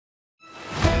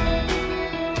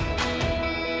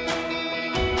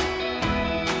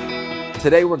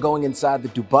Today we're going inside the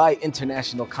Dubai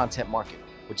International Content Market,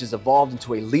 which has evolved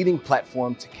into a leading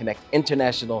platform to connect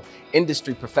international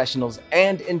industry professionals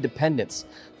and independents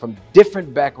from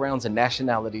different backgrounds and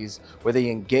nationalities, where they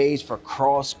engage for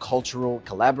cross-cultural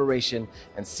collaboration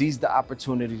and seize the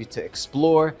opportunity to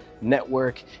explore,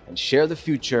 network, and share the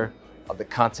future of the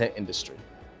content industry.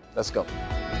 Let's go.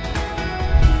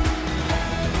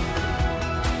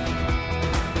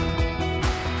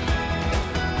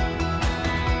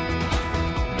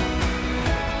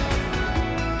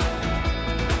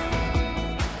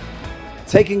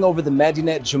 Taking over the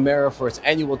Madinat Jumeirah for its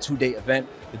annual two-day event,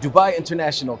 the Dubai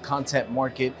International Content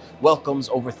Market welcomes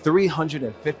over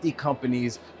 350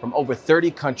 companies from over 30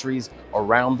 countries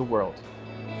around the world.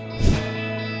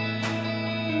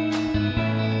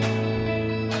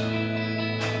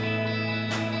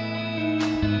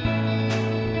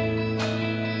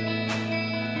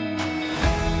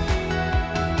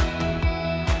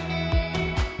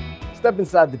 Step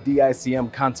inside the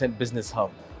DICM Content Business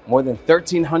Hub. More than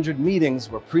 1,300 meetings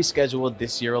were pre-scheduled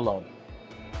this year alone.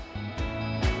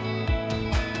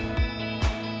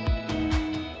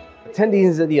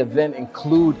 Attendees of the event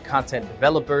include content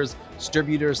developers,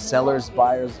 distributors, sellers,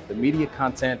 buyers of the media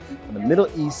content from the Middle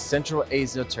East, Central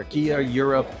Asia, Turkey,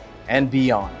 Europe, and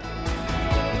beyond.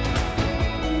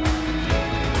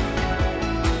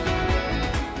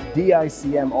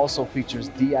 DICM also features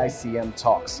DICM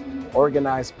Talks,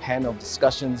 organized panel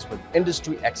discussions with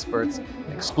industry experts,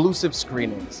 and exclusive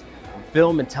screenings from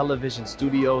film and television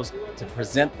studios to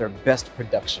present their best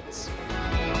productions.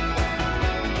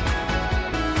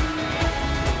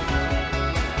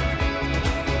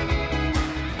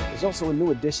 There's also a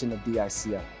new edition of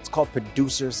DICM. It's called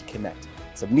Producers Connect.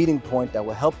 It's a meeting point that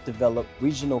will help develop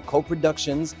regional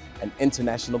co-productions and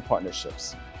international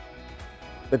partnerships.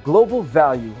 The global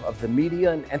value of the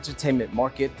media and entertainment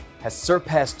market has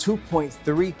surpassed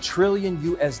 2.3 trillion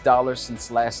US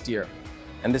since last year.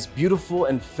 And this beautiful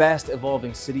and fast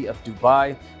evolving city of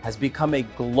Dubai has become a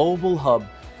global hub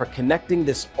for connecting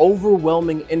this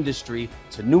overwhelming industry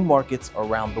to new markets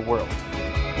around the world.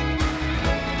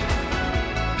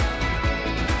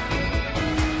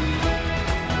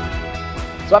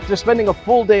 So after spending a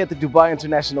full day at the Dubai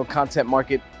International Content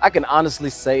Market, I can honestly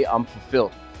say I'm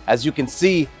fulfilled. As you can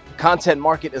see, the content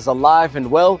market is alive and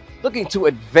well, looking to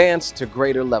advance to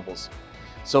greater levels.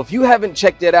 So if you haven't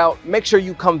checked it out, make sure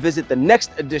you come visit the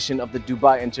next edition of the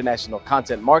Dubai International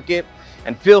Content Market,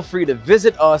 and feel free to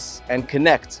visit us and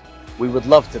connect. We would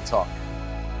love to talk.